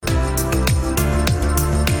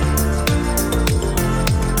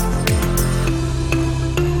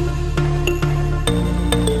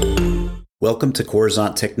Welcome to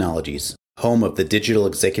Coruzant Technologies, home of the Digital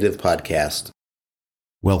Executive Podcast.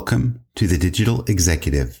 Welcome to the Digital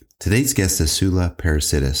Executive. Today's guest is Soula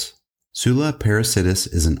Parassidis. Soula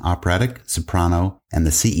Parassidis is an operatic soprano and the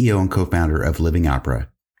CEO and co-founder of Living Opera.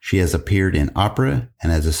 She has appeared in opera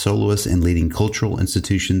and as a soloist in leading cultural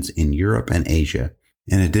institutions in Europe and Asia.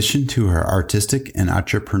 In addition to her artistic and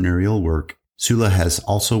entrepreneurial work, Soula has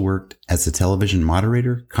also worked as a television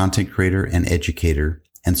moderator, content creator, and educator,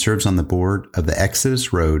 and serves on the board of the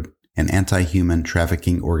Exodus Road, an anti-human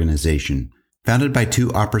trafficking organization. Founded by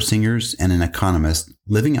two opera singers and an economist,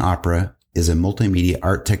 Living Opera is a multimedia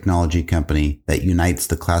art technology company that unites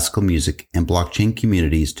the classical music and blockchain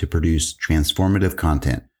communities to produce transformative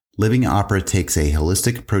content. Living Opera takes a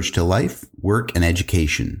holistic approach to life, work, and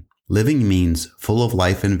education. Living means full of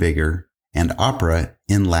life and vigor, and opera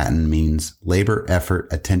in Latin means labor, effort,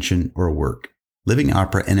 attention, or work. Living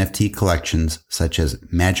Opera NFT collections such as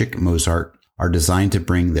Magic Mozart are designed to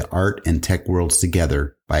bring the art and tech worlds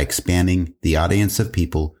together by expanding the audience of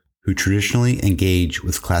people who traditionally engage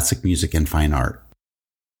with classic music and fine art.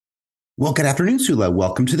 Well, good afternoon, Soula.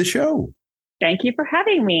 Welcome to the show. Thank you for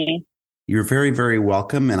having me. You're very, very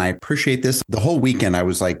welcome, and I appreciate this. The whole weekend, I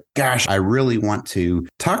was like, gosh, I really want to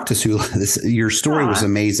talk to Soula. Your story was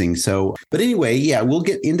amazing. But anyway, yeah, we'll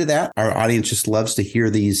get into that. Our audience just loves to hear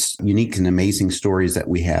these unique and amazing stories that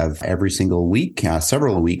we have every single week,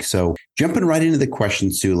 several weeks. So jumping right into the question,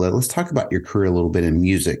 Soula, let's talk about your career a little bit in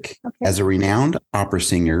music. Okay. As a renowned opera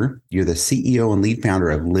singer, you're the CEO and lead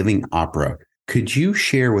founder of Living Opera. Could you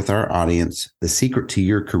share with our audience the secret to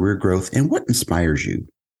your career growth and what inspires you?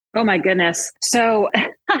 Oh, my goodness. So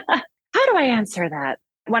how do I answer that?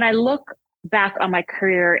 When I look back on my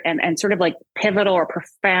career and sort of like pivotal or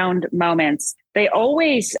profound moments, they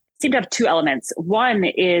always seem to have two elements. One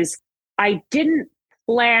is I didn't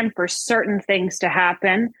plan for certain things to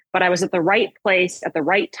happen, but I was at the right place at the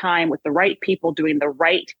right time with the right people doing the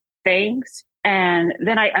right things. And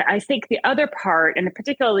then I think the other part, and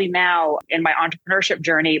particularly now in my entrepreneurship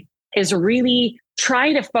journey, is really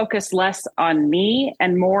trying to focus less on me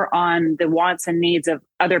and more on the wants and needs of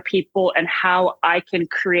other people and how I can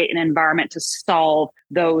create an environment to solve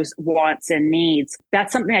those wants and needs.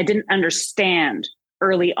 That's something I didn't understand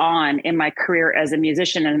early on in my career as a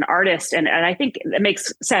musician and an artist. And I think it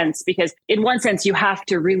makes sense because in one sense, you have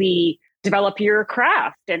to really develop your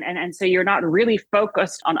craft. And so you're not really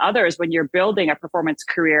focused on others when you're building a performance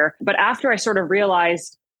career. But after I sort of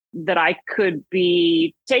realized that I could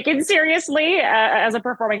be taken seriously as a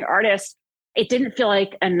performing artist, it didn't feel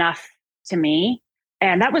like enough to me.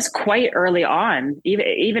 And that was quite early on,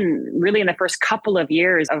 even really in the first couple of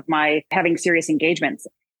years of my having serious engagements.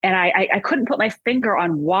 And I couldn't put my finger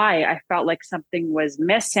on why I felt like something was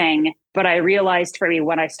missing. But I realized for me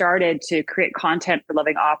when I started to create content for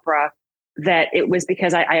Living Opera, that it was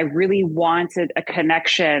because I really wanted a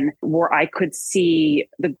connection where I could see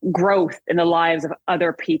the growth in the lives of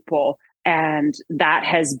other people. And that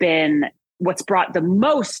has been what's brought the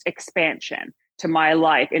most expansion to my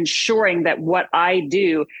life, ensuring that what I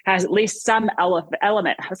do has at least some element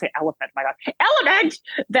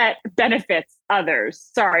that benefits others.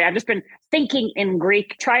 Sorry, I've just been thinking in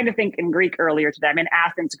Greek, trying to think in Greek earlier today. I'm in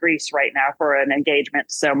Athens, Greece right now for an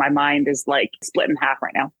engagement. So my mind is like split in half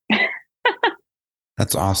right now.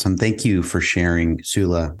 That's awesome. Thank you for sharing,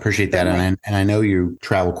 Soula. Appreciate that. And I know you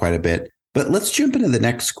travel quite a bit. But let's jump into the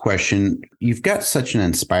next question. You've got such an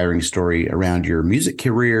inspiring story around your music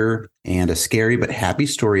career and a scary but happy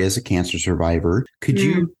story as a cancer survivor. Could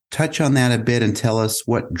you touch on that a bit and tell us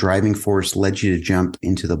what driving force led you to jump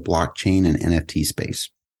into the blockchain and NFT space?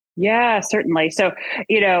 Yeah, certainly. So,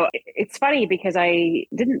 it's funny because I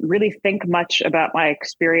didn't really think much about my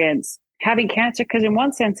experience having cancer, because in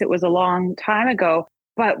one sense, it was a long time ago.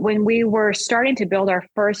 But when we were starting to build our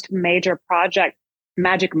first major project,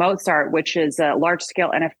 Magic Mozart, which is a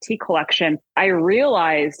large-scale NFT collection, I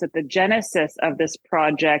realized that the genesis of this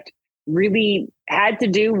project really had to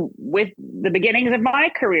do with the beginnings of my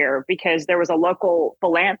career, because there was a local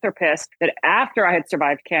philanthropist that after I had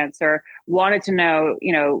survived cancer wanted to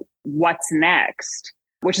know, what's next,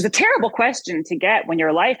 which is a terrible question to get when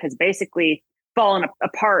your life has basically fallen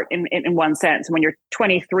apart in one sense. When you're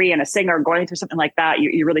 23 and a singer going through something like that,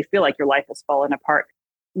 you really feel like your life has fallen apart.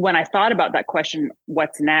 When I thought about that question,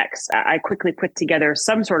 what's next, I quickly put together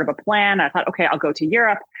some sort of a plan. I thought, okay, I'll go to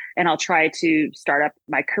Europe and I'll try to start up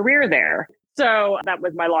my career there. So that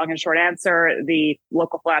was my long and short answer. The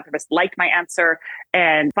local philanthropist liked my answer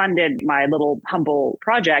and funded my little humble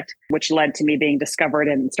project, which led to me being discovered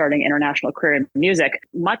and starting an international career in music.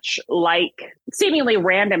 Much like seemingly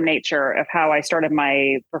random nature of how I started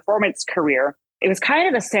my performance career, it was kind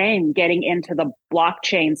of the same getting into the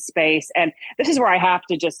blockchain space. And this is where I have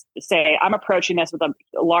to just say, I'm approaching this with a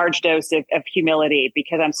large dose of humility,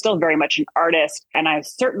 because I'm still very much an artist. And I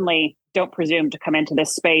certainly don't presume to come into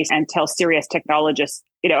this space and tell serious technologists,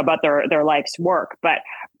 about their life's work. But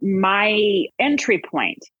my entry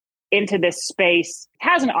point into this space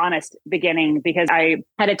has an honest beginning, because I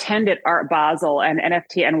had attended Art Basel and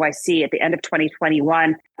NFT NYC at the end of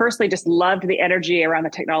 2021. Personally, just loved the energy around the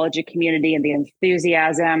technology community and the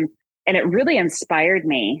enthusiasm. And it really inspired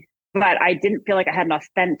me. But I didn't feel like I had an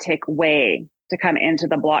authentic way to come into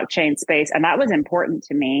the blockchain space. And that was important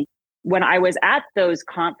to me. When I was at those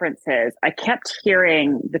conferences, I kept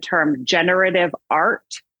hearing the term generative art.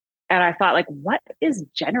 And I thought, like, what is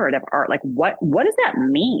generative art? Like, what does that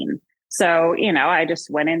mean? So, I just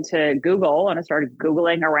went into Google and I started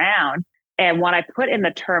Googling around. And when I put in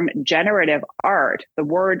the term generative art, the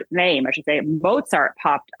word name, I should say, Mozart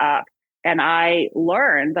popped up. And I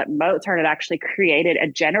learned that Mozart had actually created a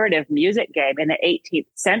generative music game in the 18th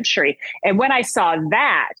century. And when I saw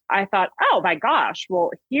that, I thought, oh my gosh,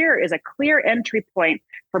 well, here is a clear entry point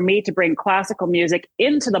for me to bring classical music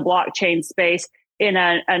into the blockchain space in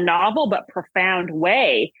a novel but profound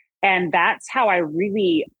way. And that's how I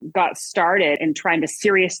really got started in trying to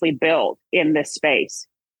seriously build in this space.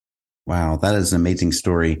 Wow, that is an amazing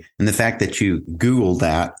story. And the fact that you Googled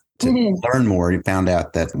that to learn more and found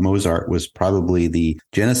out that Mozart was probably the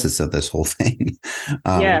genesis of this whole thing.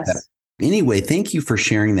 Yes. Anyway, thank you for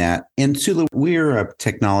sharing that. And Soula, we're a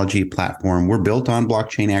technology platform. We're built on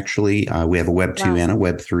blockchain, actually. We have a Web 2 and a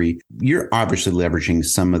Web 3. You're obviously leveraging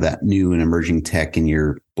some of that new and emerging tech in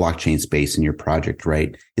your blockchain space in your project,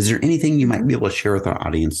 right? Is there anything you might be able to share with our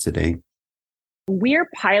audience today? We're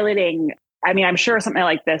piloting, I'm sure something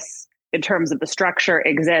like this in terms of the structure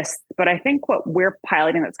exists, but I think what we're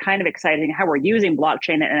piloting that's kind of exciting, how we're using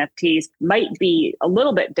blockchain and NFTs might be a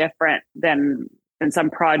little bit different than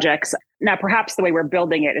some projects. Now, perhaps the way we're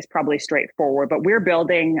building it is probably straightforward, but we're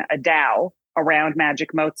building a DAO around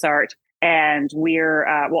Magic Mozart. And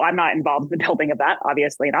I'm not involved in the building of that,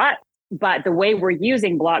 obviously not. But the way we're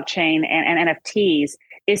using blockchain and NFTs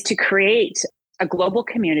is to create a global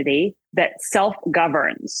community that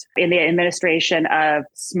self-governs in the administration of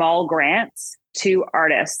small grants to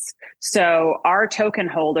artists. So our token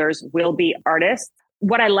holders will be artists.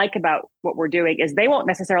 What I like about what we're doing is they won't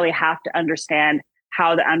necessarily have to understand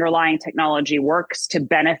how the underlying technology works to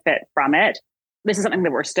benefit from it. This is something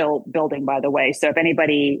that we're still building, by the way. So if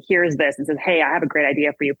anybody hears this and says, hey, I have a great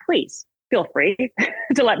idea for you, please feel free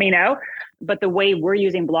to let me know. But the way we're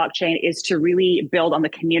using blockchain is to really build on the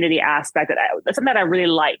community aspect. That's something that I really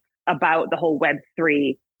like about the whole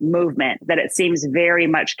Web3 movement, that it seems very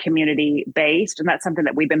much community based. And that's something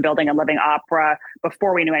that we've been building in Living Opera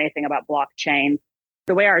before we knew anything about blockchain.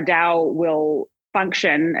 The way our DAO will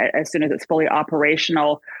function as soon as it's fully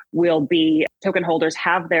operational will be token holders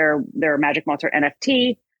have their Magic Mozart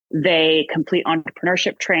NFT. They complete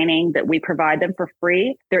entrepreneurship training that we provide them for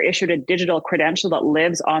free. They're issued a digital credential that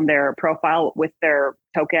lives on their profile with their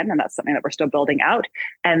token, and that's something that we're still building out.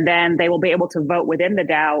 And then they will be able to vote within the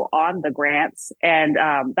DAO on the grants, and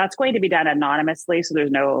that's going to be done anonymously, so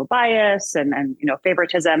there's no bias and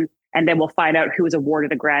favoritism. And then we'll find out who is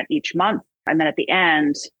awarded a grant each month. And then at the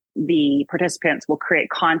end, the participants will create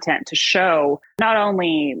content to show not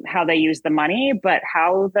only how they use the money, but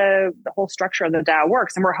how the whole structure of the DAO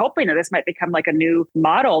works. And we're hoping that this might become like a new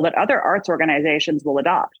model that other arts organizations will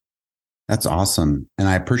adopt. That's awesome. And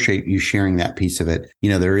I appreciate you sharing that piece of it.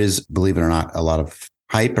 There is, believe it or not, a lot of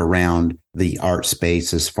hype around the art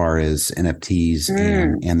space as far as NFTs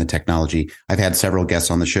and the technology. I've had several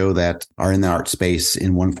guests on the show that are in the art space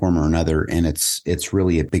in one form or another, and it's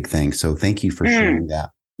really a big thing. So thank you for sharing that.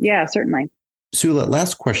 Yeah, certainly. Soula,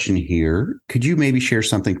 last question here. Could you maybe share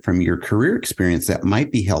something from your career experience that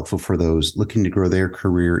might be helpful for those looking to grow their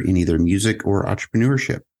career in either music or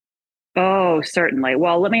entrepreneurship? Oh, certainly.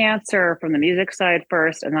 Well, let me answer from the music side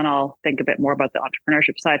first, and then I'll think a bit more about the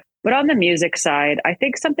entrepreneurship side. But on the music side, I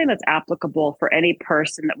think something that's applicable for any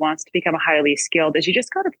person that wants to become highly skilled is you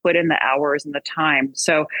just got to put in the hours and the time.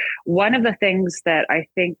 So one of the things that I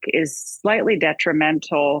think is slightly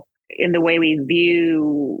detrimental in the way we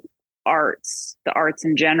view the arts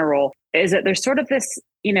in general, is that there's sort of this,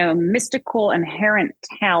 mystical inherent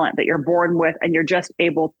talent that you're born with and you're just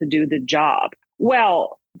able to do the job.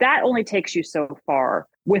 Well, that only takes you so far.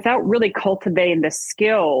 Without really cultivating the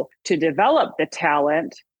skill to develop the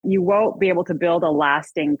talent, you won't be able to build a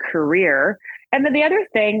lasting career. And then the other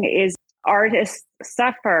thing is artists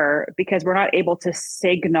suffer because we're not able to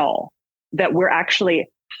signal that we're actually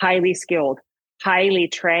highly skilled, highly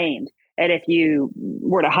trained. And if you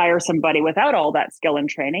were to hire somebody without all that skill and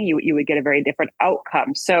training, you would get a very different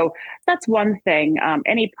outcome. So that's one thing.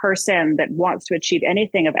 Any person that wants to achieve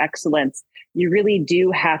anything of excellence, you really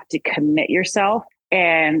do have to commit yourself.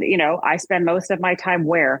 And, I spend most of my time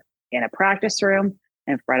where? In a practice room,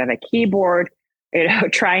 in front of a keyboard,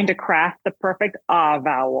 trying to craft the perfect ah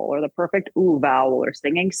vowel or the perfect ooh vowel or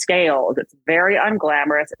singing scales. It's very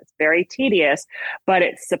unglamorous. It's very tedious, but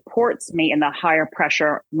it supports me in the higher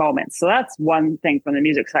pressure moments. So that's one thing from the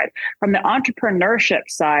music side. From the entrepreneurship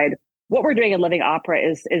side, what we're doing in Living Opera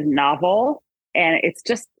is novel, and it's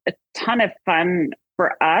just a ton of fun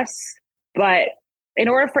for us. But in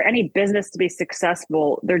order for any business to be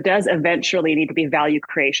successful, there does eventually need to be value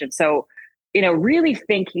creation. So really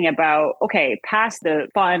thinking about, okay, past the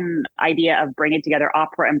fun idea of bringing together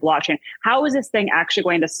opera and blockchain, how is this thing actually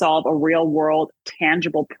going to solve a real world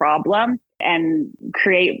tangible problem and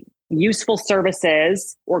create useful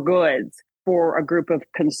services or goods for a group of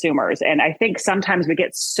consumers? And I think sometimes we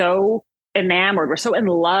get so enamored, we're so in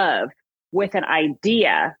love with an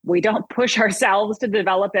idea, we don't push ourselves to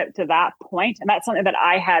develop it to that point. And that's something that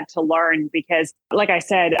I had to learn because, like I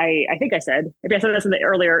said, maybe I said this in the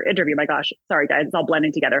earlier interview. My gosh, sorry guys, it's all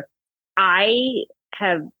blending together. I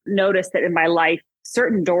have noticed that in my life,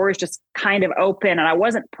 certain doors just kind of open and I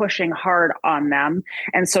wasn't pushing hard on them.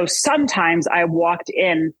 And so sometimes I walked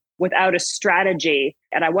in without a strategy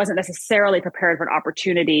and I wasn't necessarily prepared for an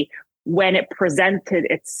opportunity when it presented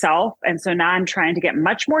itself. And so now I'm trying to get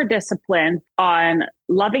much more disciplined on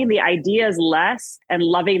loving the ideas less and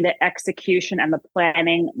loving the execution and the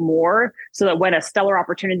planning more, so that when a stellar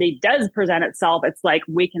opportunity does present itself, it's like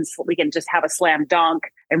we can just have a slam dunk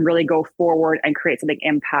and really go forward and create something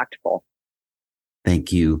impactful.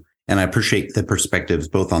 Thank you. And I appreciate the perspectives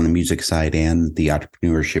both on the music side and the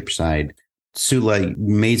entrepreneurship side. Soula,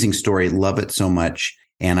 amazing story. Love it so much.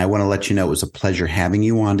 And I want to let you know it was a pleasure having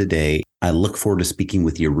you on today. I look forward to speaking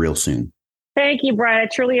with you real soon. Thank you, Brian. I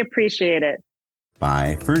truly appreciate it.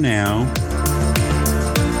 Bye for now.